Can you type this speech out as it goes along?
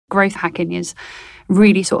growth hacking is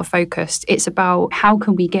really sort of focused. It's about how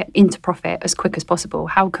can we get into profit as quick as possible?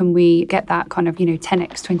 How can we get that kind of, 10x,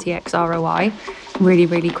 20x ROI really,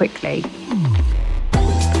 really quickly?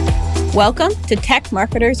 Welcome to Tech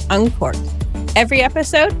Marketers Uncorked. Every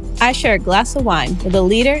episode, I share a glass of wine with a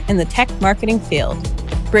leader in the tech marketing field,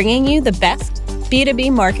 bringing you the best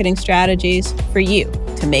B2B marketing strategies for you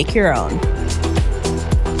to make your own.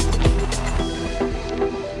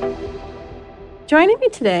 Joining me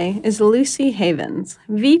today is Lucy Havens,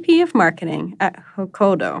 VP of Marketing at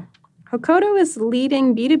Hokodo. Hokodo is the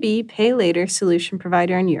leading B2B pay later solution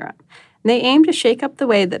provider in Europe. They aim to shake up the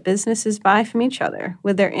way that businesses buy from each other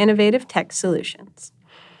with their innovative tech solutions.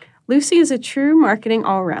 Lucy is a true marketing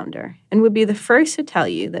all-rounder and would be the first to tell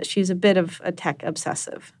you that she's a bit of a tech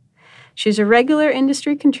obsessive. She's a regular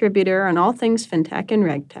industry contributor on all things fintech and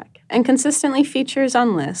regtech, and consistently features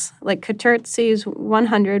on lists like Coterzi's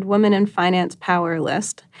 100 Women in Finance Power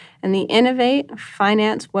list and the Innovate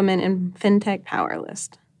Finance Women in Fintech Power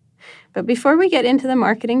list. But before we get into the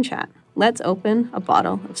marketing chat, let's open a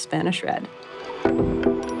bottle of Spanish Red.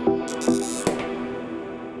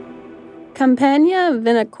 Campaña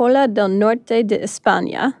Vinicola del Norte de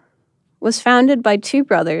España was founded by two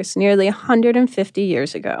brothers nearly 150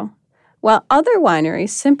 years ago. While other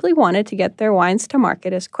wineries simply wanted to get their wines to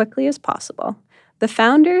market as quickly as possible, the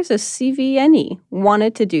founders of CVNE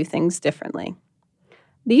wanted to do things differently.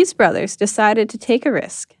 These brothers decided to take a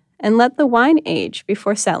risk and let the wine age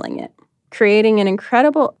before selling it, creating an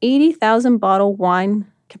incredible 80,000 bottle wine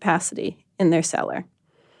capacity in their cellar.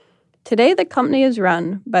 Today, the company is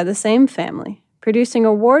run by the same family, producing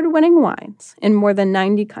award-winning wines in more than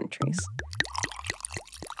 90 countries.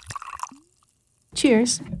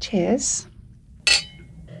 Cheers. Cheers.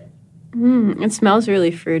 It smells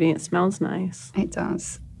really fruity. It smells nice. It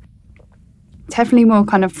does. Definitely more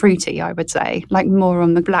kind of fruity, I would say, like more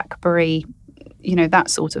on the blackberry, that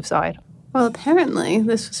sort of side. Well, apparently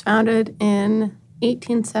this was founded in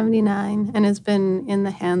 1879 and has been in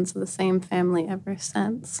the hands of the same family ever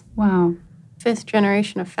since. Wow. 5th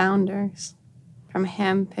generation of founders from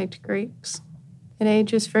hand-picked grapes. It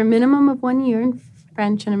ages for a minimum of 1 year in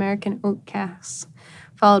French and American oak casks,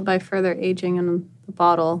 followed by further aging in the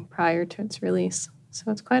bottle prior to its release. So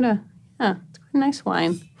it's quite a nice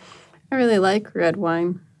wine. I really like red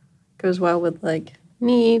wine. It goes well with like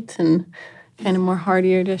meat and kind of more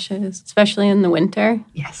heartier dishes, especially in the winter.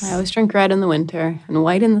 Yes. I always drink red in the winter and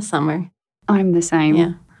white in the summer. I'm the same.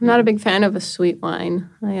 Yeah. I'm not a big fan of a sweet wine.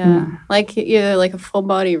 I like either like a full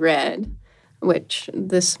body red, which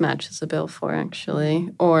this matches the bill for actually,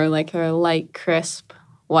 or like a light, crisp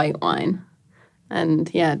white wine.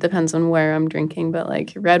 And yeah, it depends on where I'm drinking, but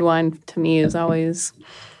like red wine to me is always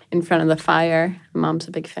in front of the fire. Mom's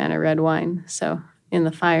a big fan of red wine, so in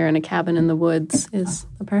the fire in a cabin in the woods is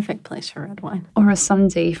the perfect place for red wine. Or a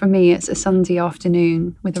Sunday. For me, it's a Sunday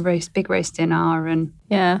afternoon with a big roast dinner and...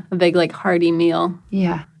 Yeah, a big like hearty meal.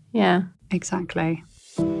 Yeah. Yeah. Exactly.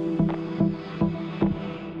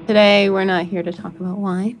 Today, we're not here to talk about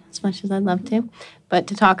wine as much as I'd love to, but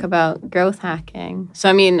to talk about growth hacking. So,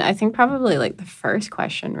 I think probably like the first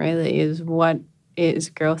question really is, what is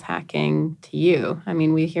growth hacking to you?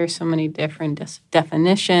 We hear so many different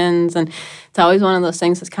definitions, and it's always one of those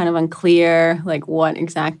things that's kind of unclear, like what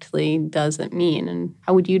exactly does it mean? And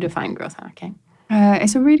how would you define growth hacking?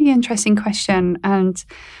 It's a really interesting question, and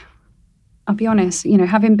I'll be honest,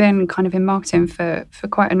 having been kind of in marketing for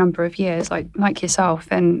quite a number of years, like yourself,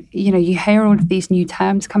 and, you hear all of these new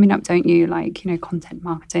terms coming up, don't you? Like, content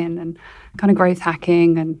marketing and kind of growth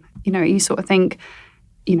hacking. And, you sort of think,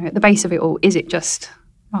 at the base of it all, is it just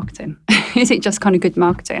marketing? Is it just kind of good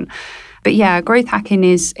marketing? But yeah, growth hacking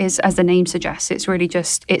is, as the name suggests, it's really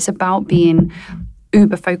it's about being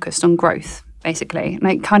uber focused on growth, basically. And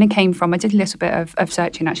it kind of came from, I did a little bit of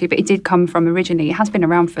searching actually, but it did come from originally, it has been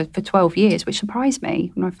around for 12 years, which surprised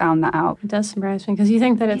me when I found that out. It does surprise me because you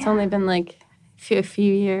think that it's only been like a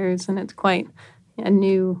few years and it's quite a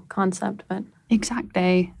new concept, but...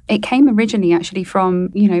 Exactly. It came originally actually from,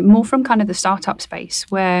 more from kind of the startup space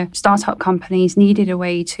where startup companies needed a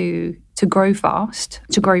way to grow fast,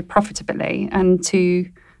 to grow profitably, and to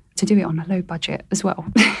do it on a low budget as well.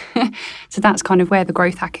 So that's kind of where the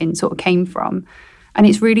growth hacking sort of came from. And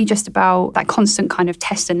it's really just about that constant kind of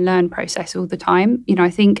test and learn process all the time. I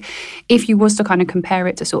think if you was to kind of compare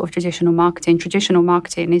it to sort of traditional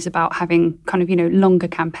marketing is about having kind of, longer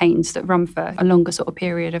campaigns that run for a longer sort of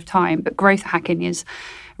period of time. But growth hacking is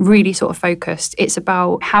really sort of focused. It's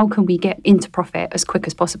about how can we get into profit as quick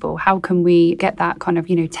as possible? How can we get that kind of,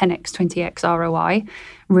 10x, 20x ROI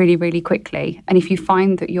really, really quickly? And if you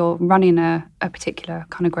find that you're running a particular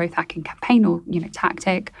kind of growth hacking campaign or,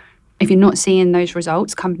 tactic, if you're not seeing those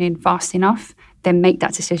results coming in fast enough, then make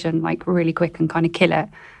that decision like really quick and kind of kill it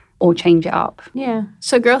or change it up. Yeah.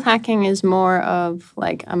 So growth hacking is more of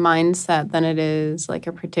like a mindset than it is like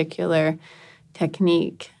a particular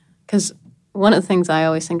technique. Because one of the things I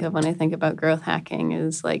always think of when I think about growth hacking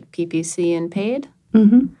is like PPC and paid.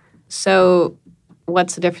 Mm-hmm. So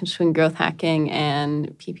what's the difference between growth hacking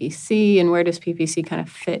and PPC, and where does PPC kind of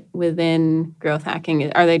fit within growth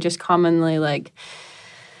hacking? Are they just commonly like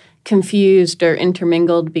confused or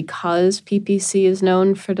intermingled because PPC is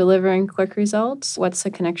known for delivering quick results? What's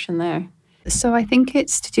the connection there? So I think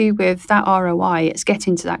it's to do with that ROI. It's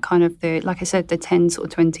getting to that kind of like I said, the 10 sort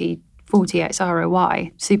of 20, 40x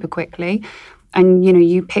ROI super quickly. And,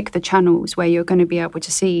 you pick the channels where you're going to be able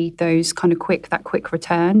to see those kind of that quick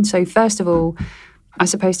return. So first of all, I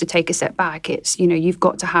suppose to take a step back, it's, you've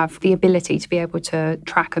got to have the ability to be able to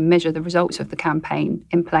track and measure the results of the campaign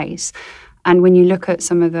in place. And when you look at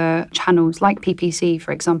some of the channels like PPC,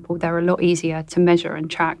 for example, they're a lot easier to measure and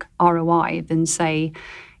track ROI than, say,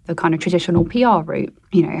 the kind of traditional PR route.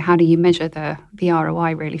 How do you measure the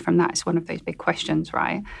ROI really from that? It's one of those big questions,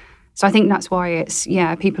 right? So I think that's why it's,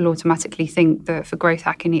 people automatically think that for growth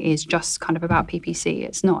hacking, it is just kind of about PPC.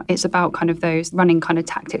 It's not. It's about kind of those running kind of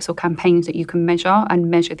tactics or campaigns that you can measure and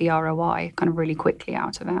measure the ROI kind of really quickly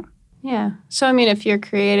out of it. Yeah. So, I mean, if you're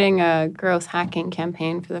creating a growth hacking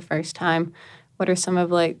campaign for the first time, what are some of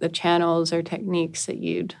like the channels or techniques that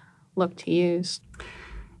you'd look to use?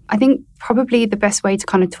 I think probably the best way to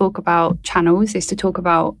kind of talk about channels is to talk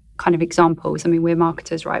about kind of examples. I mean, we're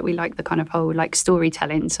marketers, right? We like the kind of whole like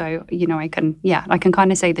storytelling. So, I can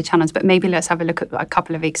kind of say the channels, but maybe let's have a look at a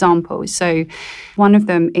couple of examples. So one of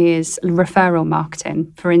them is referral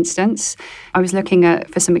marketing, for instance. I was looking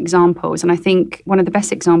for some examples, and I think one of the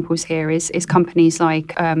best examples here is companies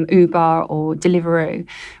like Uber or Deliveroo,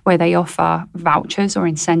 where they offer vouchers or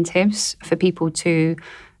incentives for people to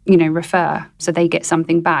refer, so they get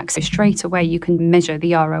something back. So straight away, you can measure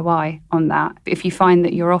the ROI on that. If you find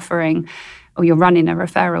that you're offering or you're running a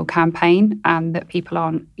referral campaign and that people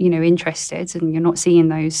aren't, interested, and you're not seeing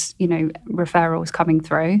those, referrals coming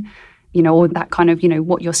through, or that kind of,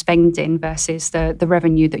 what you're spending versus the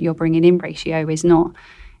revenue that you're bringing in ratio is not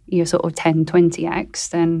your sort of 10, 20x,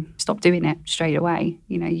 then stop doing it straight away,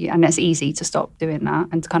 and it's easy to stop doing that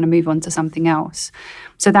and to kind of move on to something else.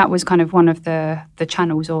 So that was kind of one of the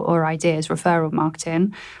channels or ideas, referral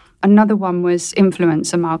marketing. Another one was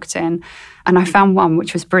influencer marketing. And I found one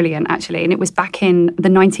which was brilliant, actually. And it was back in the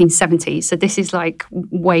 1970s. So this is like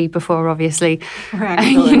way before, obviously,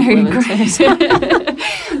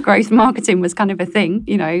 growth marketing was kind of a thing,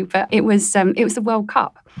 but it was the World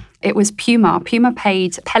Cup. It was Puma. Puma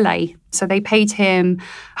paid Pele. So they paid him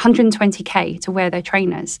 120K to wear their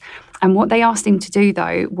trainers. And what they asked him to do,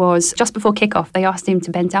 though, was just before kickoff, they asked him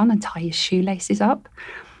to bend down and tie his shoelaces up.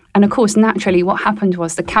 And of course, naturally, what happened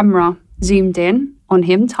was the camera zoomed in on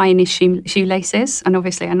him tying his shoelaces, and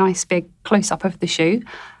obviously a nice big close-up of the shoe.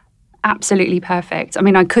 Absolutely perfect. I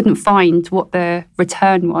mean, I couldn't find what the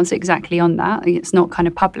return was exactly on that. It's not kind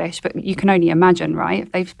of published, but you can only imagine, right?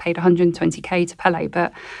 If they've paid 120K to Pele,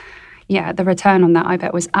 but yeah, the return on that, I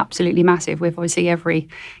bet, was absolutely massive, with obviously every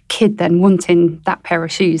kid then wanting that pair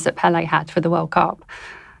of shoes that Pele had for the World Cup.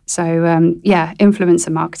 So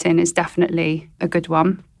influencer marketing is definitely a good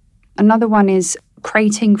one. Another one is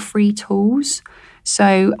creating free tools.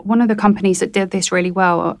 So one of the companies that did this really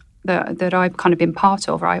well that I've kind of been part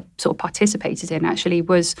of, or I sort of participated in actually,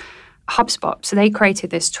 was HubSpot. So they created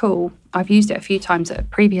this tool. I've used it a few times at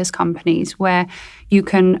previous companies where you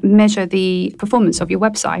can measure the performance of your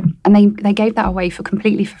website. And they gave that away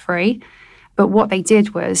completely for free. But what they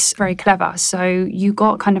did was very clever. So you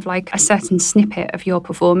got kind of like a certain snippet of your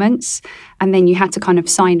performance, and then you had to kind of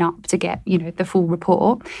sign up to get, the full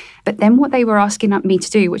report. But then what they were asking me to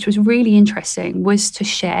do, which was really interesting, was to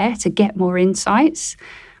share, to get more insights.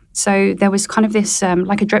 So there was kind of this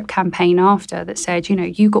like a drip campaign after that said,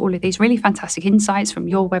 you got all of these really fantastic insights from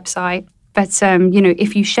your website. But,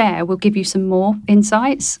 if you share, we'll give you some more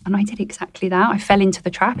insights. And I did exactly that. I fell into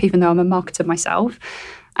the trap, even though I'm a marketer myself.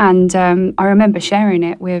 And I remember sharing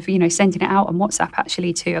it with, sending it out on WhatsApp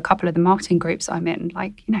actually to a couple of the marketing groups I'm in.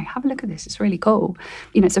 Like, have a look at this. It's really cool.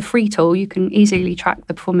 It's a free tool. You can easily track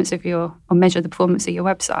the performance of or measure the performance of your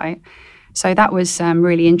website. So that was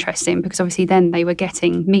really interesting because obviously then they were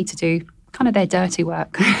getting me to do kind of their dirty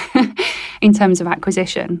work in terms of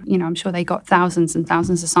acquisition. I'm sure they got thousands and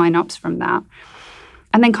thousands of signups from that.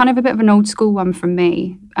 And then kind of a bit of an old school one from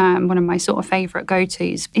me, one of my sort of favourite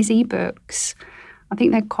go-tos is ebooks. I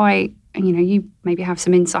think they're quite, you maybe have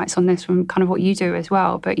some insights on this from kind of what you do as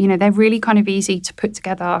well, but, they're really kind of easy to put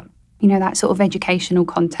together, that sort of educational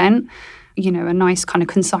content, a nice kind of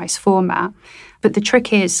concise format. But the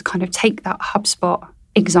trick is kind of take that HubSpot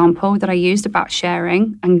example that I used about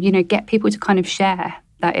sharing and, get people to kind of share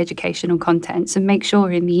that educational content and make sure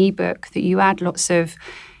in the ebook that you add lots of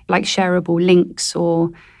like shareable links or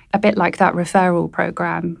a bit like that referral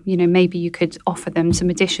program. Maybe you could offer them some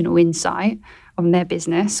additional insight on their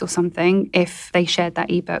business or something if they shared that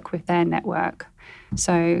ebook with their network.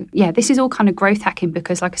 So yeah, this is all kind of growth hacking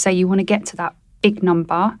because like I say, you want to get to that big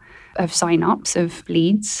number of signups, of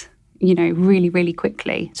leads, really, really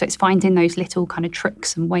quickly. So it's finding those little kind of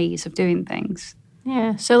tricks and ways of doing things.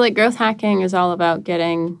 Yeah. So like growth hacking is all about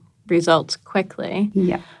getting results quickly.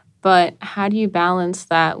 Yeah. But how do you balance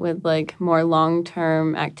that with like more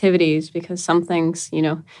long-term activities? Because some things,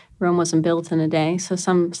 Rome wasn't built in a day. So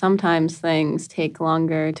sometimes things take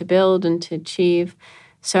longer to build and to achieve.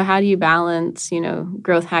 So how do you balance,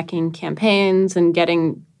 growth hacking campaigns and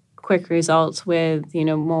getting quick results with,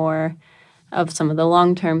 more of some of the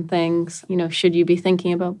long-term things? Should you be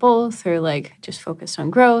thinking about both or like just focused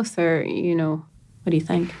on growth or, what do you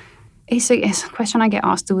think? It's a question I get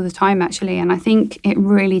asked all the time, actually. And I think it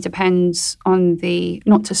really depends on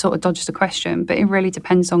not to sort of dodge the question, but it really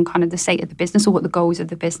depends on kind of the state of the business or what the goals of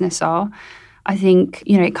the business are. I think,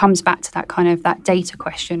 it comes back to that kind of that data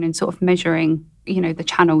question and sort of measuring, the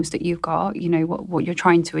channels that you've got, what you're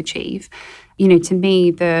trying to achieve. To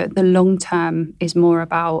me, the long term is more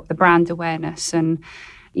about the brand awareness and,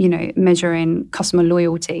 measuring customer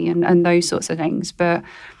loyalty and those sorts of things. But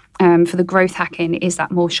for the growth hacking, is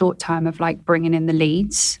that more short term of like bringing in the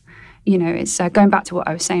leads? It's going back to what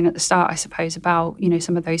I was saying at the start, I suppose, about,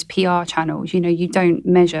 some of those PR channels. You don't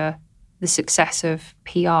measure the success of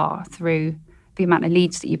PR through the amount of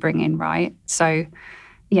leads that you bring in, right? So,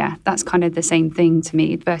 yeah, that's kind of the same thing to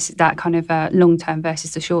me versus that kind of long term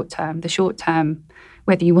versus the short term. The short term,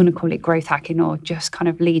 whether you want to call it growth hacking or just kind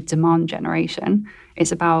of lead demand generation,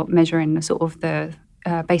 it's about measuring the sort of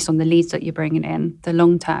based on the leads that you're bringing in. The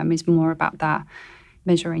long term is more about that,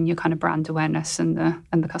 measuring your kind of brand awareness and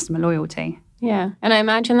the customer loyalty. Yeah. And I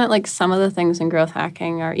imagine that like some of the things in growth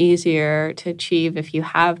hacking are easier to achieve if you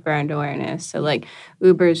have brand awareness. So like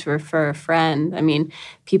Uber's refer a friend. I mean,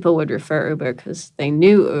 people would refer Uber because they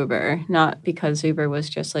knew Uber, not because Uber was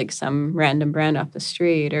just like some random brand off the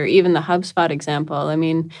street. Or even the HubSpot example. I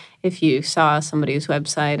mean, if you saw somebody's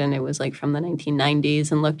website and it was like from the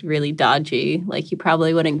 1990s and looked really dodgy, like you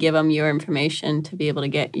probably wouldn't give them your information to be able to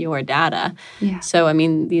get your data. Yeah. So, I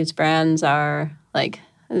mean, these brands are like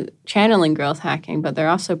channeling growth hacking, but they're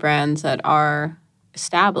also brands that are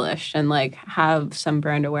established and like have some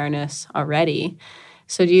brand awareness already.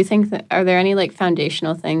 So do you think that are there any like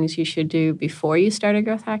foundational things you should do before you start a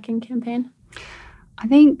growth hacking campaign? I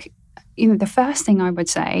think the first thing I would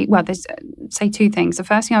say, well, there's say two things. The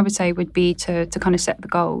first thing I would say would be to kind of set the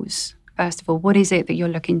goals. First of all, what is it that you're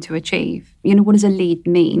looking to achieve? What does a lead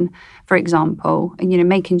mean, for example? And,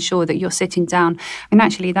 making sure that you're sitting down. And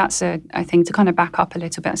actually, that's a thing to kind of back up a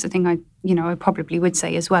little bit. That's the thing I probably would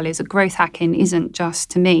say as well, is that growth hacking isn't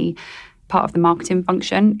just, to me, part of the marketing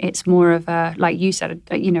function. It's more of a, like you said,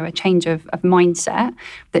 a change of mindset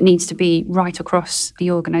that needs to be right across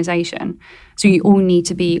the organization. So you all need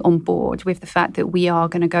to be on board with the fact that we are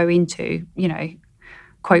going to go into,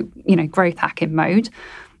 quote, growth hacking mode,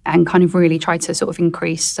 and kind of really try to sort of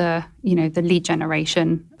increase, the lead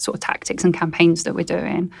generation sort of tactics and campaigns that we're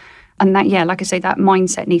doing. And that, yeah, like I say, that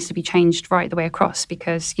mindset needs to be changed right the way across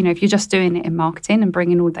because, if you're just doing it in marketing and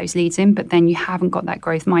bringing all those leads in, but then you haven't got that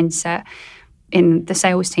growth mindset in the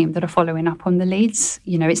sales team that are following up on the leads,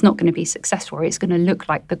 it's not going to be successful. It's going to look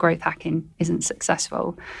like the growth hacking isn't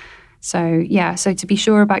successful. So, yeah, so to be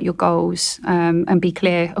sure about your goals and be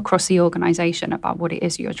clear across the organization about what it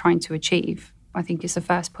is you're trying to achieve, I think is the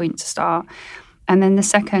first point to start. And then the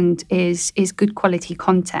second is good quality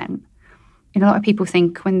content. A lot of people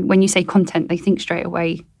think when you say content, they think straight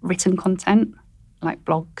away written content, like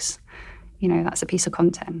blogs. That's a piece of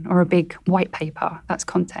content, or a big white paper, that's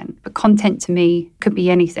content. But content to me could be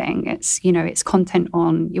anything. It's, it's content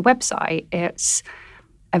on your website. It's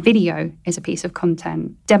a video is a piece of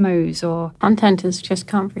content, demos or... Content is just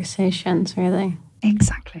conversations, really.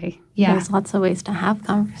 Exactly. Yeah. There's lots of ways to have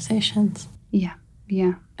conversations. Yeah.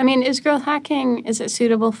 Yeah. I mean, is growth hacking, is it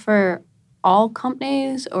suitable for all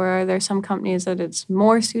companies, or are there some companies that it's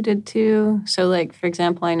more suited to? So like, for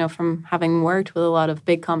example, I know from having worked with a lot of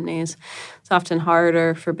big companies, it's often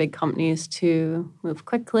harder for big companies to move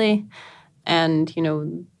quickly. And,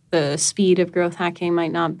 the speed of growth hacking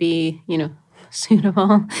might not be,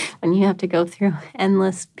 suitable when you have to go through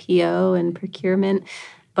endless PO and procurement.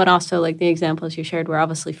 But also, like the examples you shared were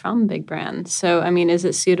obviously from big brands. So, I mean, is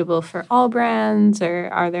it suitable for all brands, or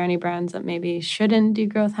are there any brands that maybe shouldn't do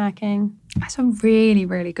growth hacking? That's a really,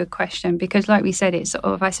 really good question, because like we said, it's sort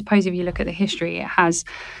of, I suppose if you look at the history, it has,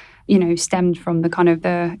 stemmed from the kind of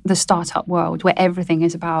the startup world where everything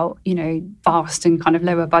is about, fast and kind of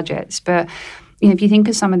lower budgets. But if you think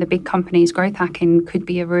of some of the big companies, growth hacking could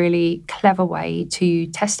be a really clever way to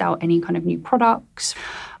test out any kind of new products.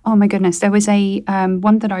 Oh my goodness, there was a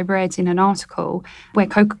one that I read in an article where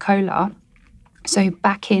Coca-Cola, so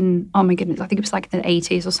back in, oh my goodness, I think it was like in the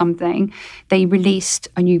 80s or something, they released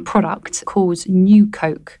a new product called New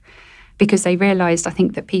Coke, because they realized, I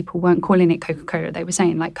think, that people weren't calling it Coca-Cola, they were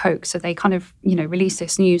saying like Coke. So they kind of, released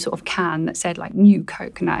this new sort of can that said like New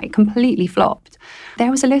Coke, and it completely flopped.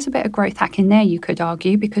 There was a little bit of growth hack in there, you could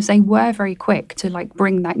argue, because they were very quick to like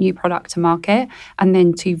bring that new product to market and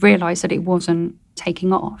then to realize that it wasn't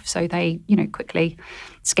taking off. So they, quickly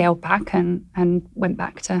scaled back and went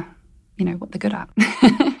back to, what they're good at.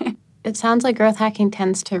 It sounds like growth hacking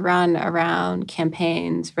tends to run around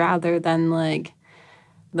campaigns rather than like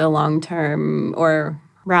the long term, or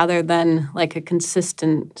rather than like a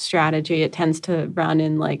consistent strategy. It tends to run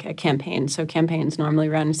in like a campaign. So campaigns normally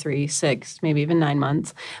run 3, 6, maybe even 9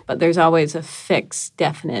 months, but there's always a fixed,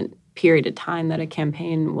 definite period of time that a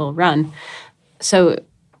campaign will run. So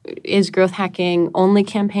is growth hacking only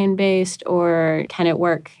campaign based, or can it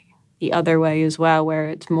work the other way as well, where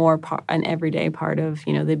it's more an everyday part of,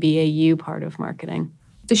 the BAU part of marketing?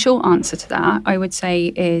 The short answer to that, I would say,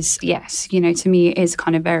 is yes. To me, it is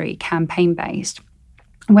kind of very campaign-based.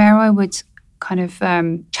 Where I would kind of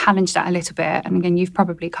challenge that a little bit, and again, you've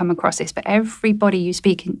probably come across this, but everybody you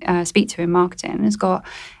speak to in marketing has got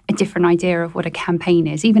a different idea of what a campaign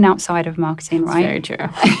is, even outside of marketing, right? That's very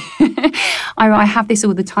true. I have this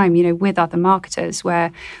all the time, with other marketers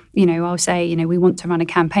where, I'll say, we want to run a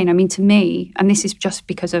campaign. I mean, to me, and this is just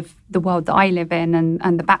because of the world that I live in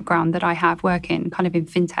and the background that I have working kind of in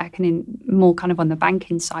fintech and in more kind of on the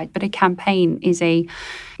banking side, but a campaign is a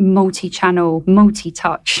multi-channel,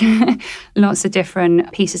 multi-touch, lots of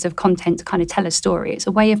different pieces of content to kind of tell a story. It's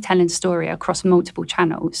a way of telling a story across multiple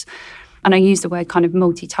channels. And I use the word kind of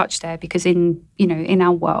multi-touch there because in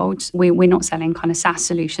our world, we're not selling kind of SaaS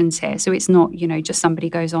solutions here. So it's not, just somebody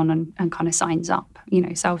goes on and kind of signs up,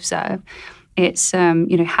 self-serve. It's,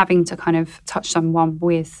 having to kind of touch someone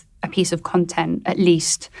with a piece of content at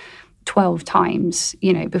least 12 times,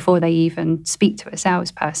 before they even speak to a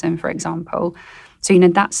salesperson, for example. So,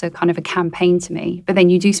 that's a kind of a campaign to me. But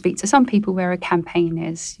then you do speak to some people where a campaign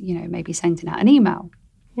is, maybe sending out an email.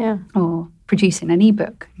 Yeah. Or producing an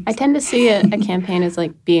ebook. I tend to see a campaign as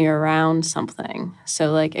like being around something.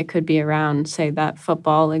 So like it could be around, say, that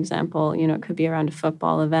football example, it could be around a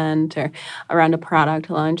football event or around a product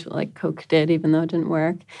launch like Coke did, even though it didn't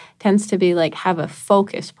work. It tends to be like have a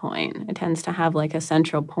focus point. It tends to have like a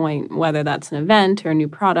central point, whether that's an event or a new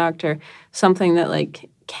product or something that like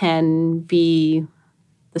can be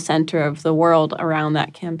the center of the world around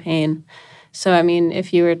that campaign. So, I mean,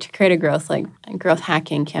 if you were to create a growth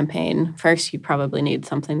hacking campaign, first you probably need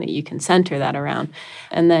something that you can center that around.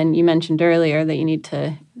 And then you mentioned earlier that you need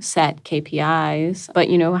to set KPIs. But,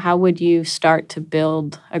 how would you start to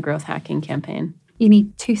build a growth hacking campaign? You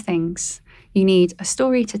need 2 things. You need a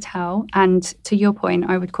story to tell. And to your point,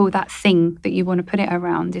 I would call that thing that you want to put it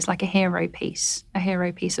around is like a hero piece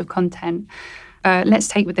of content. Let's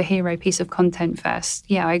take with the hero piece of content first.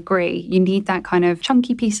 Yeah, I agree. You need that kind of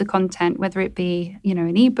chunky piece of content, whether it be,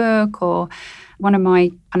 an ebook or one of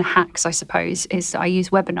my kind of hacks, I suppose, is I use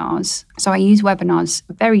webinars. So I use webinars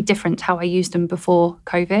very different to how I used them before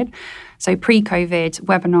COVID. So pre-COVID,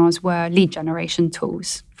 webinars were lead generation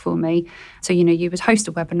tools for me. So, you would host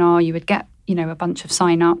a webinar, you would get, a bunch of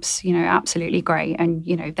signups, absolutely great. And,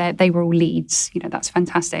 they were all leads, that's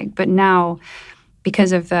fantastic. But now,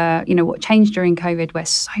 because of what changed during COVID, where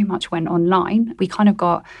so much went online, we kind of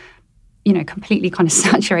got completely kind of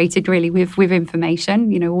saturated really with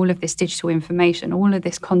information, all of this digital information, all of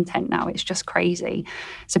this content now. It's just crazy.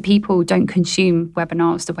 So people don't consume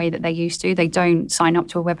webinars the way that they used to. They don't sign up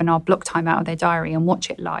to a webinar, block time out of their diary and watch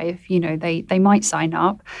it live. They might sign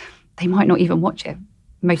up. They might not even watch it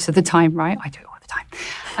most of the time, right? I do it all the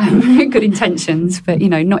time. Good intentions, but,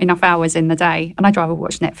 not enough hours in the day. And I'd rather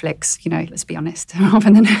watch Netflix, let's be honest,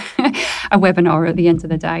 rather than a webinar at the end of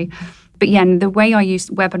the day. But yeah, and the way I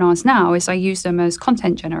use webinars now is I use them as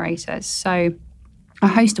content generators. So I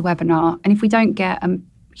host a webinar, and if we don't get a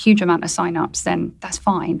huge amount of signups, then that's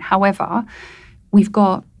fine. However, we've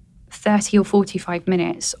got 30 or 45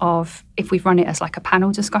 minutes of, if we've run it as like a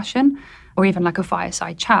panel discussion or even like a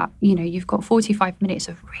fireside chat, you've got 45 minutes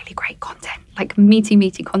of really great content, like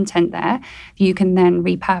meaty content there. You can then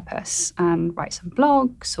repurpose and write some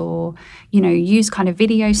blogs or, use kind of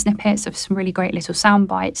video snippets of some really great little sound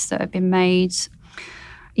bites that have been made.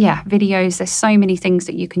 Yeah, videos, there's so many things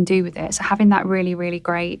that you can do with it. So having that really, really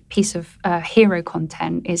great piece of hero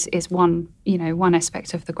content is one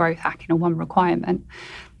aspect of the growth hacking or one requirement.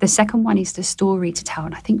 The second one is the story to tell.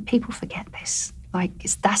 And I think people forget this.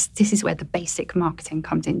 This is where the basic marketing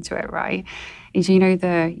comes into it, right? Is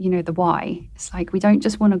the why. It's like we don't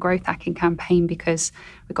just want a growth hacking campaign because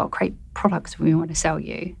we've got great products we want to sell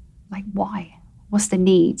you. Like why? What's the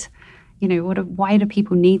need? Why do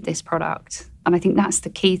people need this product? And I think that's the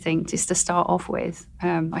key thing, just to start off with.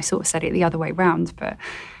 I sort of said it the other way round, but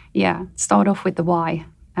yeah, start off with the why,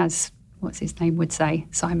 as what's his name would say.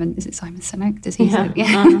 Simon, is it Simon Sinek? Does he say?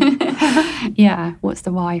 Yeah. Yeah. What's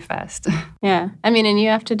the why first? Yeah. I mean, and you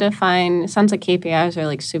have to define, it sounds like KPIs are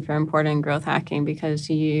like super important in growth hacking because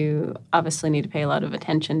you obviously need to pay a lot of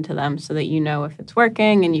attention to them so that you know if it's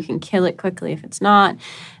working and you can kill it quickly if it's not.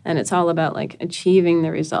 And it's all about like achieving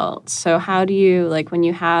the results. So how do you, like when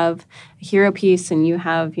you have a hero piece and you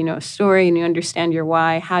have, a story and you understand your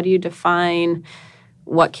why, how do you define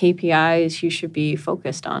what KPIs you should be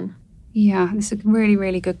focused on? Yeah, this is a really,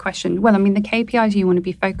 really good question. Well, I mean, the KPIs you want to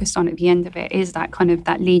be focused on at the end of it is that kind of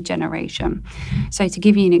that lead generation. So to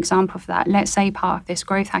give you an example of that, let's say part of this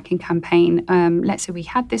growth hacking campaign, let's say we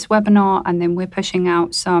had this webinar and then we're pushing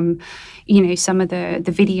out some of the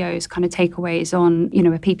videos kind of takeaways on,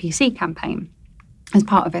 a PPC campaign. As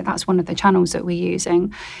part of it, that's one of the channels that we're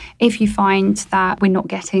using. If you find that we're not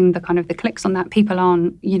getting the kind of the clicks on that, people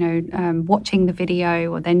aren't, watching the video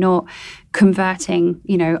or they're not converting,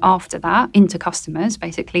 after that into customers,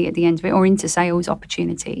 basically at the end of it, or into sales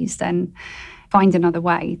opportunities, then find another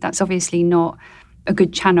way. That's obviously not a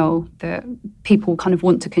good channel that people kind of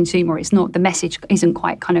want to consume, or it's not, the message isn't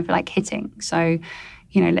quite kind of like hitting. So,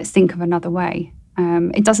 let's think of another way.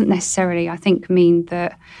 It doesn't necessarily, I think, mean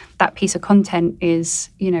that piece of content is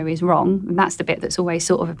wrong. And that's the bit that's always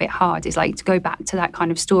sort of a bit hard, is like to go back to that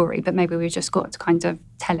kind of story, but maybe we've just got to kind of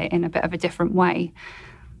tell it in a bit of a different way.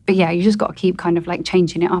 But yeah, you just got to keep kind of like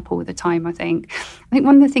changing it up all the time, I think. I think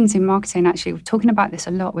one of the things in marketing, actually, we're talking about this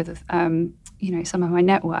a lot with, some of my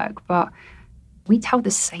network, but we tell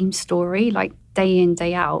the same story like day in,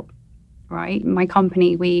 day out, right? My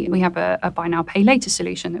company, we have a buy now, pay later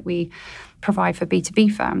solution that we provide for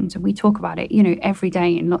B2B firms. And we talk about it, every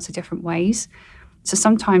day in lots of different ways. So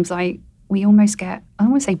sometimes we almost get, I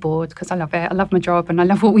don't want to say bored because I love it. I love my job and I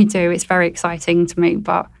love what we do. It's very exciting to me.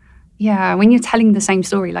 But yeah, when you're telling the same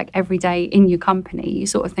story like every day in your company, you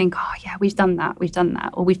sort of think, oh yeah, we've done that.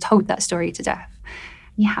 Or we've told that story to death.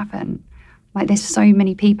 You haven't. Like there's so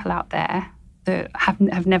many people out there that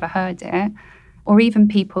have never heard it, or even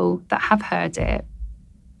people that have heard it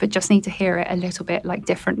but just need to hear it a little bit like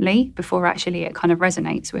differently before actually it kind of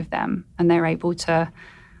resonates with them and they're able to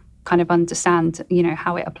kind of understand,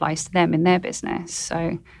 how it applies to them in their business.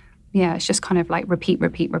 So yeah, it's just kind of like repeat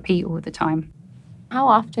all the time. How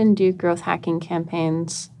often do growth hacking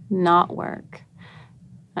campaigns not work?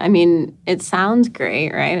 I mean, it sounds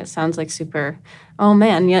great, right? It sounds like super, oh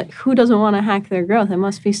man, yet who doesn't want to hack their growth? It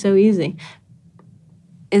must be so easy.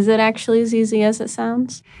 Is it actually as easy as it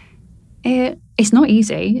sounds? It's not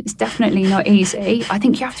easy. It's definitely not easy. I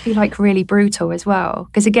think you have to be like really brutal as well.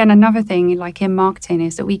 Because again, another thing like in marketing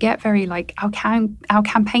is that we get very like our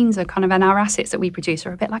campaigns are kind of, and our assets that we produce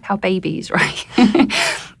are a bit like our babies, right?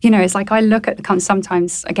 It's like I look at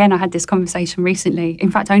sometimes, again, I had this conversation recently.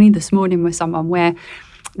 In fact, only this morning with someone where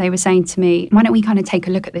they were saying to me, why don't we kind of take a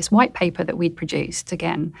look at this white paper that we'd produced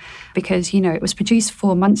again? Because, it was produced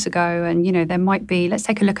 4 months ago and, there might be, let's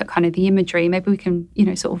take a look at kind of the imagery. Maybe we can,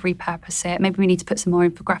 sort of repurpose it. Maybe we need to put some more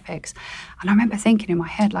infographics. And I remember thinking in my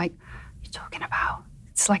head, like, you're talking about,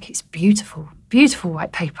 it's like it's beautiful beautiful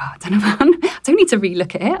white paper, Donovan. I don't need to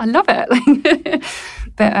relook at it. I love it.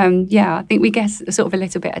 But yeah, I think we get sort of a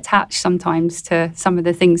little bit attached sometimes to some of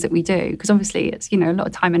the things that we do, because obviously it's, a lot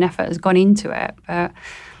of time and effort has gone into it. But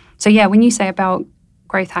so yeah, when you say about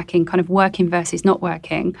growth hacking kind of working versus not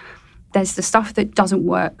working, there's the stuff that doesn't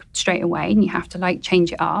work straight away and you have to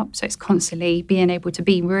change it up. So it's constantly being able to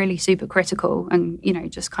be really super critical and,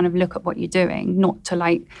 just kind of look at what you're doing, not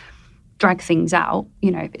to drag things out.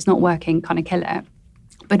 If it's not working, kind of kill it.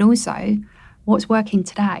 But also what's working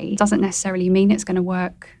today doesn't necessarily mean it's going to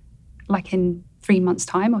work in 3 months'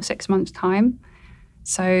 time or 6 months' time.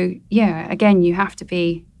 So yeah, again, you have to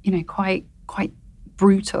be, quite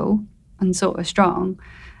brutal and sort of strong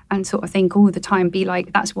and sort of think all the time, be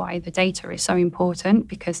that's why the data is so important,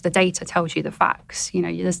 because the data tells you the facts.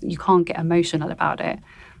 You can't get emotional about it.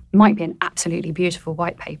 It might be an absolutely beautiful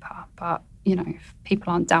white paper, but, if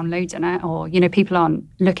people aren't downloading it or, people aren't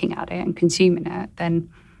looking at it and consuming it, then,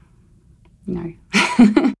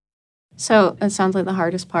 So it sounds like the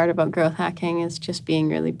hardest part about growth hacking is just being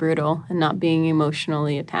really brutal and not being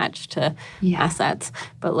emotionally attached to assets,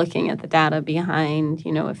 but looking at the data behind,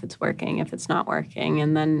 if it's working, if it's not working,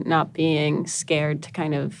 and then not being scared to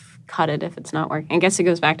kind of cut it if it's not working. I guess it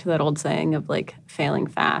goes back to that old saying of failing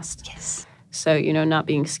fast. Yes. So, not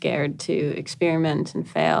being scared to experiment and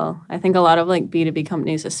fail. I think a lot of B2B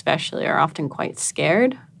companies especially are often quite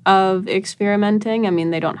scared of experimenting. I mean,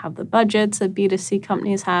 they don't have the budgets that B2C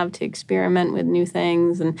companies have to experiment with new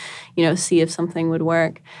things and, see if something would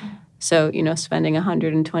work. So, spending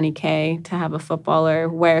 $120K to have a footballer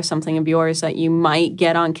wear something of yours that you might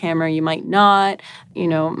get on camera, you might not.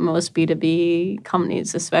 Most B2B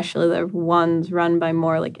companies, especially the ones run by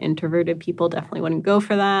more introverted people, definitely wouldn't go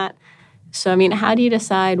for that. So, I mean, how do you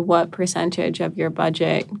decide what percentage of your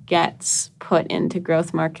budget gets put into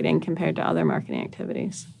growth marketing compared to other marketing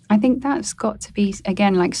activities? I think that's got to be,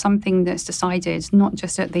 again, something that's decided not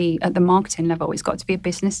just at the marketing level. It's got to be a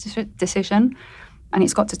business decision, and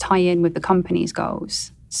it's got to tie in with the company's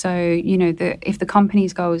goals. So, if the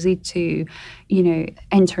company's goals lead to,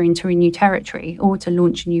 enter into a new territory or to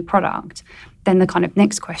launch a new product, then the kind of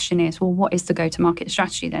next question is, well, what is the go-to-market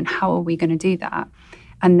strategy then? How are we going to do that?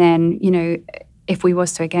 And then, if we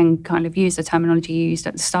was to, again, kind of use the terminology used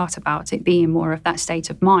at the start about it being more of that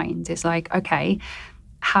state of mind, it's okay,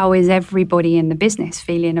 how is everybody in the business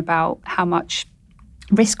feeling about how much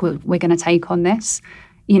risk we're going to take on this?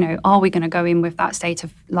 Are we going to go in with that state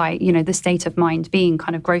of the state of mind being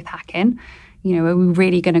kind of growth hacking? Are we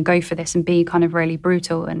really going to go for this and be kind of really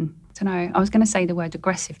brutal and, I don't know, I was going to say the word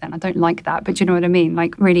aggressive then. I don't like that, but do you know what I mean?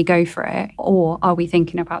 Really go for it. Or are we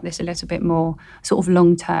thinking about this a little bit more sort of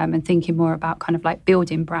long term and thinking more about kind of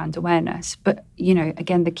building brand awareness? But,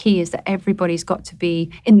 again, the key is that everybody's got to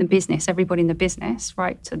be in the business, everybody in the business,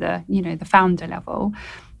 right to the, the founder level,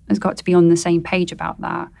 has got to be on the same page about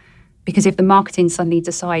that. Because if the marketing suddenly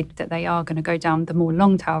decide that they are going to go down the more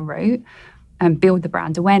long tail route and build the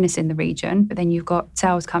brand awareness in the region, but then you've got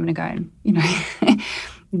sales coming and going,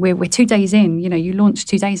 we're 2 days in, you launched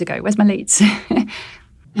 2 days ago. Where's my leads?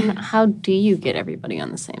 How do you get everybody on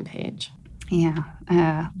the same page?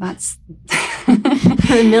 Yeah, that's the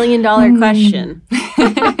 $1 million question.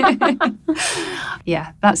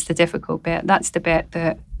 Yeah, that's the difficult bit. That's the bit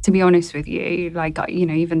that, to be honest with you,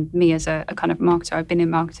 even me as a kind of marketer, I've been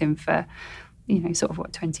in marketing for, sort of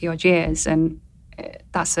 20 odd years. And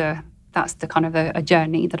that's the kind of a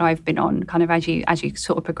journey that I've been on, kind of as you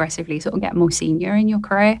sort of progressively sort of get more senior in your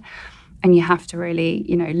career, and you have to really,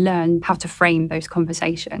 learn how to frame those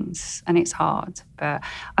conversations, and it's hard. But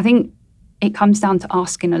I think it comes down to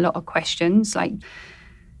asking a lot of questions.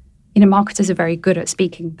 Marketers are very good at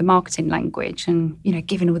speaking the marketing language and,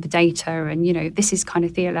 giving all the data and, this is kind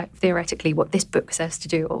of theoretically what this book says to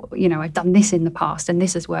do, or, I've done this in the past and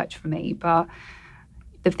this has worked for me. But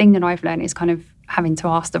the thing that I've learned is kind of having to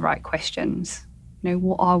ask the right questions.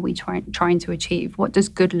 What are we trying to achieve? What does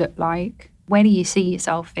good look like? Where do you see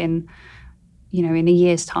yourself in a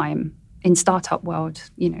year's time? In startup world,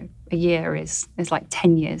 a year is like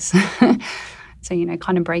 10 years. So,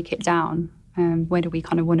 kind of break it down. Where do we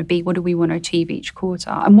kind of want to be? What do we want to achieve each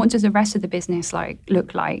quarter? And what does the rest of the business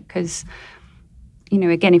look like? Because,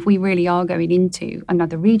 again, if we really are going into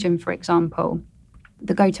another region, for example,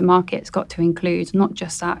 the go-to-market's got to include not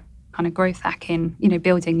just that kind of growth hacking,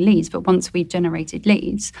 building leads, but once we've generated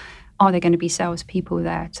leads, are there going to be salespeople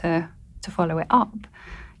there to follow it up?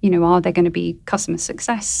 Are there going to be customer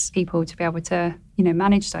success people to be able to,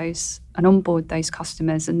 manage those and onboard those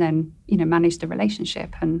customers and then, manage the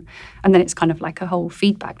relationship? And then it's kind of like a whole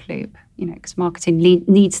feedback loop, because marketing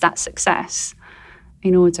needs that success.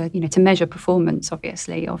 in order, to measure performance,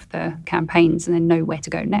 obviously, of the campaigns and then know where to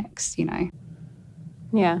go next.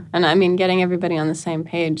 Yeah. And I mean, getting everybody on the same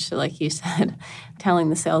page. So like you said, telling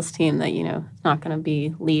the sales team that, it's not going to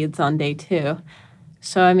be leads on day 2.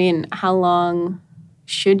 So, I mean, how long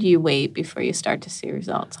should you wait before you start to see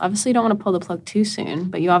results? Obviously, you don't want to pull the plug too soon,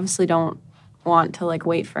 but you obviously don't want to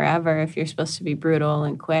wait forever if you're supposed to be brutal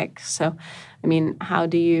and quick. So, I mean, how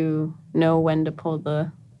do you know when to pull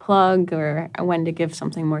the plug or when to give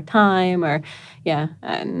something more time? Or, yeah.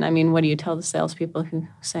 And I mean, what do you tell the salespeople who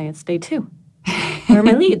say it's day 2? Where are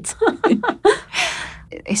my leads?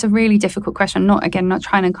 It's a really difficult question. Not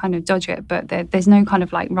trying to kind of dodge it, but there's no kind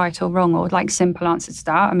of right or wrong or simple answer to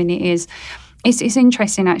that. I mean, it's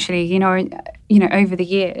interesting actually. Over the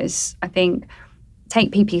years, I think,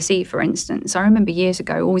 take PPC for instance. I remember years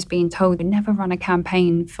ago always being told to never run a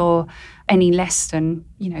campaign for any less than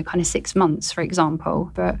kind of 6 months, for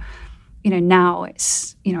example. But now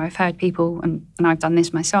it's I've heard people and I've done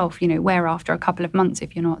this myself. Where after a couple of months,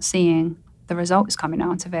 if you're not seeing the results coming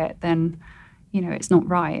out of it, then it's not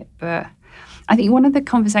right. But I think one of the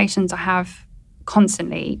conversations I have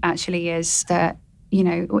constantly actually is that,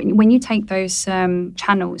 when you take those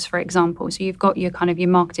channels, for example, so you've got your kind of your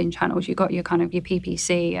marketing channels, you've got your kind of your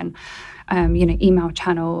PPC and, email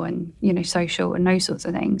channel and, social and those sorts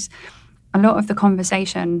of things. A lot of the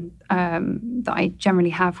conversation that I generally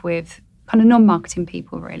have with kind of non-marketing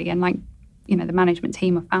people really, and the management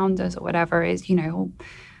team or founders or whatever is,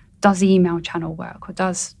 does the email channel work or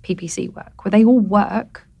does PPC work? Well, they all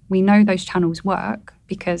work. We know those channels work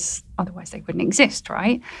because otherwise they wouldn't exist,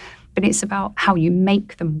 right? But it's about how you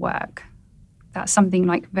make them work. That's something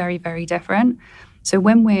very, very different. So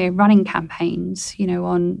when we're running campaigns,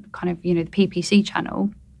 on kind of, the PPC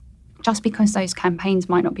channel, just because those campaigns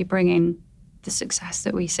might not be bringing the success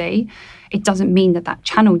that we see, it doesn't mean that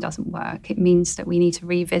channel doesn't work. It means that we need to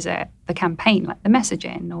revisit the campaign, like the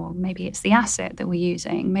messaging, or maybe it's the asset that we're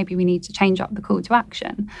using. Maybe we need to change up the call to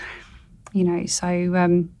action.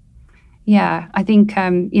 So yeah, I think,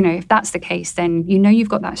 if that's the case, then you've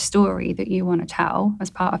got that story that you want to tell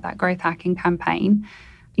as part of that growth hacking campaign.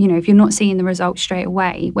 If you're not seeing the results straight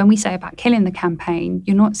away, when we say about killing the campaign,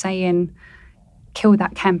 you're not saying kill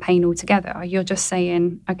that campaign altogether. You're just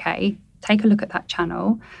saying, okay, take a look at that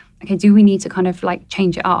channel. Okay, do we need to kind of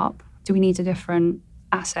change it up? Do we need a different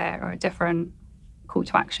asset or a different call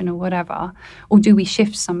to action or whatever? Or do we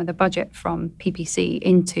shift some of the budget from PPC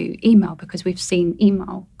into email because we've seen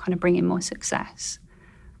email kind of bring in more success?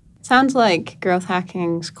 Sounds like growth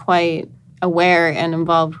hacking's quite aware and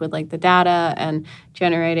involved with the data and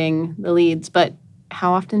generating the leads, but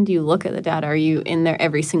how often do you look at the data? Are you in there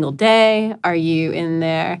every single day? Are you in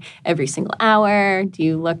there every single hour? Do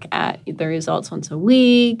you look at the results once a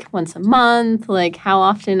week, once a month? How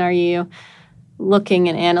often are you looking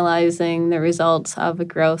and analyzing the results of a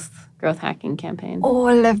growth hacking campaign?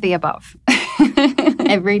 All of the above.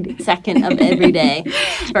 Every second of every day,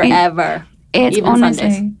 forever. It's even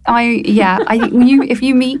honestly, Sundays. if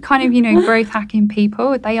you meet kind of, growth hacking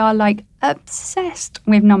people, they are obsessed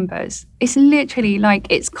with numbers. It's literally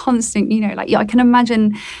it's constant, I can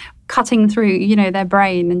imagine cutting through, their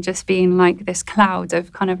brain and just being this cloud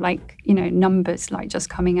of kind of numbers just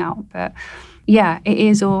coming out. But yeah, it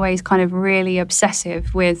is always kind of really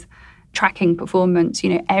obsessive with tracking performance,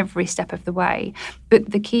 every step of the way.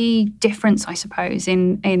 But the key difference, I suppose,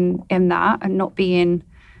 in that and not being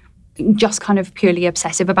just kind of purely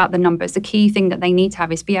obsessive about the numbers, the key thing that they need to have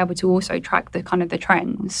is be able to also track the kind of the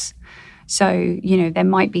trends. So, there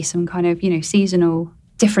might be some kind of, seasonal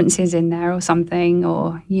differences in there or something,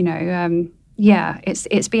 or,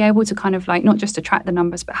 it's be able to kind of not just to track the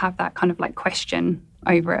numbers, but have that kind of question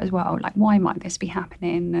over it as well. Why might this be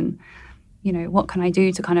happening? And, what can I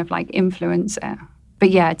do to kind of influence it? But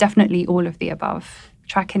yeah, definitely all of the above.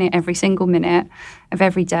 Tracking it every single minute of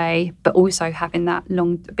every day, but also having that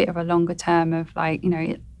bit of a longer term of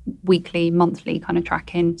weekly, monthly kind of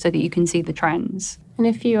tracking so that you can see the trends. And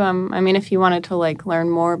if you, if you wanted to learn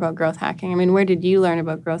more about growth hacking, where did you learn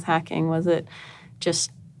about growth hacking? Was it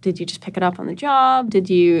did you just pick it up on the job?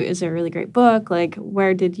 Is there a really great book?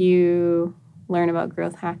 Where did you learn about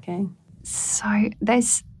growth hacking? So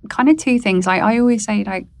there's kind of two things. I always say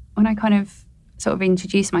when I kind of sort of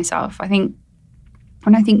introduce myself, I think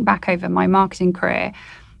when I think back over my marketing career,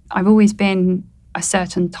 I've always been a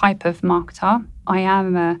certain type of marketer. I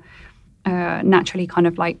am a naturally kind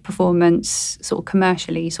of performance, sort of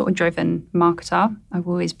commercially sort of driven marketer. I've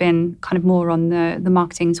always been kind of more on the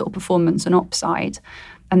marketing sort of performance and ops side.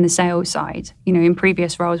 and the sales side. You know, in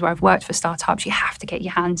previous roles where I've worked for startups, you have to get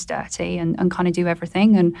your hands dirty and kind of do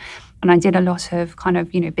everything. And I did a lot of kind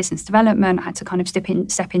of, you know, business development. I had to kind of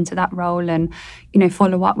step into that role and, you know,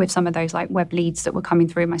 follow up with some of those like web leads that were coming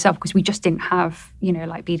through myself, because we just didn't have, you know,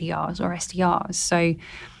 like BDRs or SDRs. So,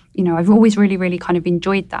 you know, I've always really, really kind of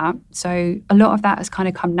enjoyed that. So a lot of that has kind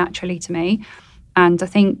of come naturally to me. And I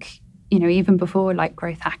think, you know, even before like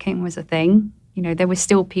growth hacking was a thing, you know, there were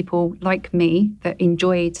still people like me that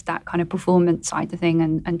enjoyed that kind of performance side of thing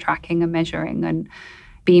and tracking and measuring and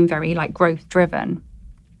being very like growth driven.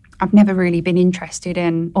 I've never really been interested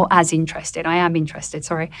in, or as interested in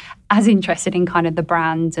kind of the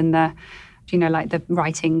brand and the, you know, like the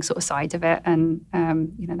writing sort of side of it and,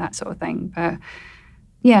 you know, that sort of thing. But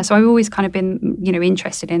yeah, so I've always kind of been, you know,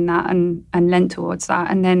 interested in that and lent towards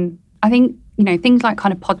that. And then I think, you know, things like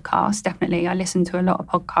kind of podcasts, definitely. I listen to a lot of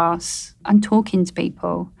podcasts and talking to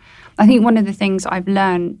people. I think one of the things I've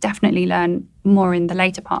definitely learned more in the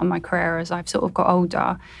later part of my career as I've sort of got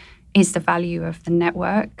older is the value of the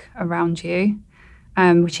network around you,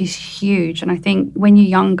 which is huge. And I think when you're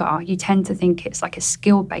younger, you tend to think it's like a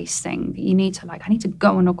skill-based thing that you need to like, I need to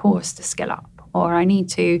go on a course to skill up, or I need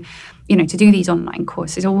to, you know, to do these online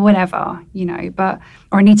courses or whatever, you know,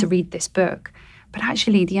 or I need to read this book. But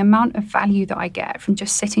actually the amount of value that I get from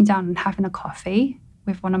just sitting down and having a coffee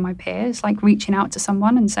with one of my peers, like reaching out to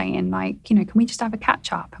someone and saying like, you know, can we just have a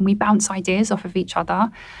catch up and we bounce ideas off of each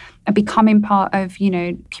other and becoming part of, you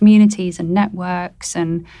know, communities and networks.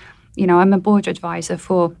 And, you know, I'm a board advisor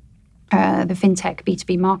for the FinTech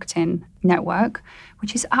B2B marketing network,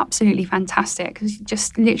 which is absolutely fantastic because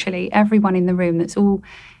just literally everyone in the room that's all,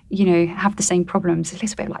 you know, have the same problems. It's a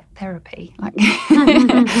little bit like therapy. Like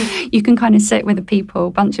you can kind of sit with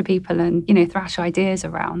a bunch of people and, you know, thrash ideas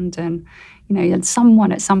around and, you know, and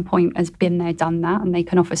someone at some point has been there, done that, and they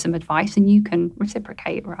can offer some advice and you can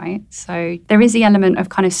reciprocate, right? So there is the element of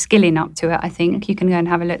kind of skilling up to it, I think. You can go and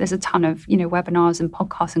have a look. There's a ton of, you know, webinars and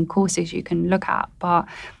podcasts and courses you can look at, but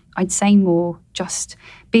I'd say more just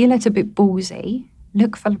be a little bit ballsy.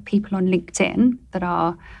 Look for people on LinkedIn that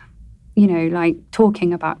are, you know, like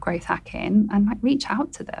talking about growth hacking and like reach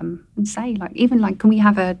out to them and say like, even like, can we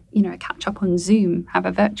have a, you know, a catch up on Zoom, have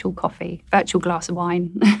a virtual coffee, virtual glass of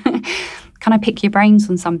wine? Can I pick your brains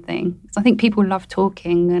on something? So I think people love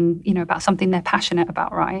talking and, you know, about something they're passionate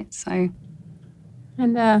about, right? So.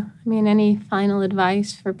 And I mean, any final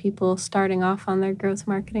advice for people starting off on their growth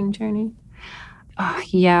marketing journey? Oh,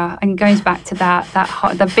 yeah, and it goes back to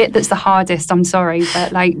the bit that's the hardest, I'm sorry,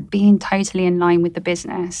 but like being totally in line with the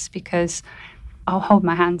business, because I'll hold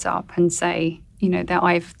my hands up and say, you know, that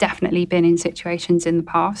I've definitely been in situations in the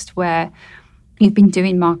past where you've been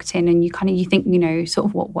doing marketing and you think, you know, sort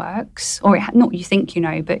of what works, or not you think, you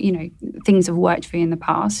know, but, you know, things have worked for you in the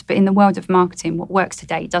past. But in the world of marketing, what works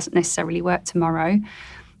today doesn't necessarily work tomorrow.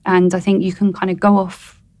 And I think you can kind of go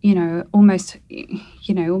off, you know, almost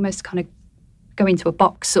kind of go into a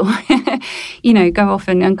box or, you know, go off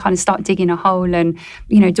and kind of start digging a hole and,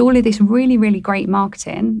 you know, do all of this really, really great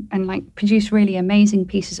marketing and like produce really amazing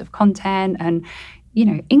pieces of content and, you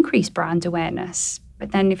know, increase brand awareness.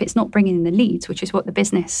 But then if it's not bringing in the leads, which is what the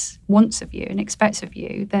business wants of you and expects of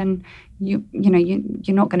you, then you're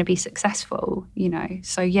not going to be successful, you know.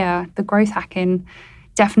 So yeah, the growth hacking,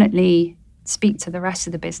 definitely speak to the rest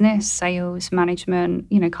of the business, sales, management,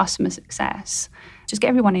 you know, customer success. Just get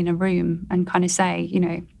everyone in a room and kind of say, you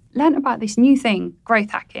know, learn about this new thing, growth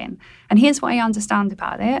hacking, and here's what I understand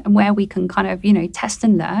about it and where we can kind of, you know, test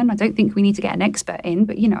and learn. I don't think we need to get an expert in,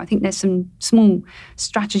 but, you know, I think there's some small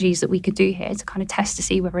strategies that we could do here to kind of test to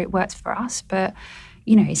see whether it works for us. But,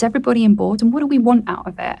 you know, is everybody on board and what do we want out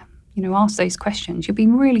of it? You know, ask those questions. You'll be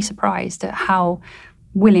really surprised at how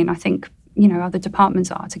willing, I think, you know, other departments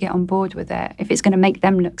are to get on board with it if it's going to make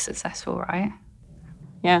them look successful, right?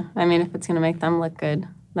 Yeah, I mean, if it's going to make them look good,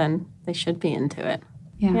 then they should be into it.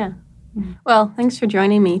 Yeah. Well, thanks for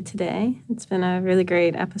joining me today. It's been a really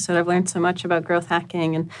great episode. I've learned so much about growth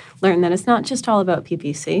hacking and learned that it's not just all about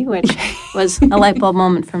PPC, which was a light bulb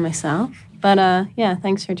moment for myself. But yeah,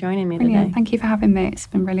 thanks for joining me Brilliant. today. Thank you for having me. It's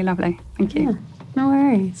been really lovely. Thank you. Yeah, no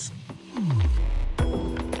worries.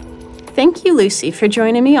 Thank you, Lucy, for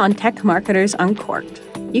joining me on Tech Marketers Uncorked.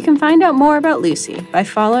 You can find out more about Lucy by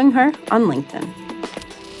following her on LinkedIn.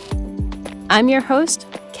 I'm your host,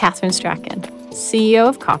 Catherine Strachan, CEO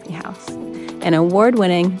of Coffeehouse, an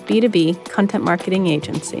award-winning B2B content marketing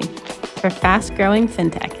agency for fast-growing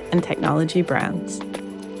fintech and technology brands.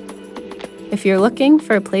 If you're looking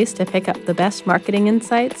for a place to pick up the best marketing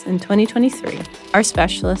insights in 2023, our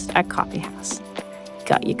specialist at Coffeehouse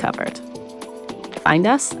got you covered. Find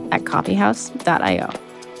us at coffeehouse.io.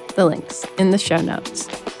 The link's in the show notes.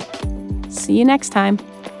 See you next time.